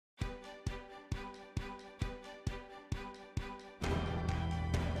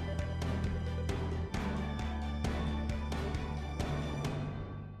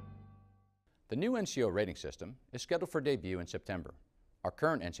The new NCOER rating system is scheduled for debut in September. Our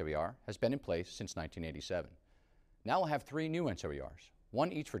current NCOER has been in place since 1987. Now we'll have 3 new NCOERs,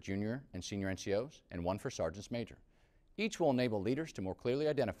 one each for junior and senior NCOs and one for sergeants major. Each will enable leaders to more clearly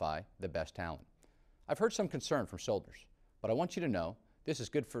identify the best talent. I've heard some concern from soldiers, but I want you to know this is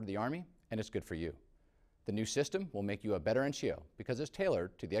good for the Army and it's good for you. The new system will make you a better NCO because it's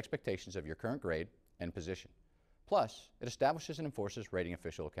tailored to the expectations of your current grade and position. Plus, it establishes and enforces rating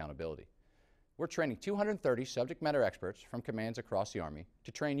official accountability. We're training 230 subject matter experts from commands across the Army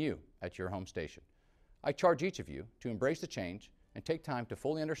to train you at your home station. I charge each of you to embrace the change and take time to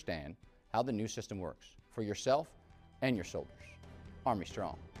fully understand how the new system works for yourself and your soldiers. Army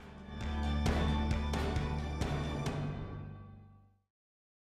Strong.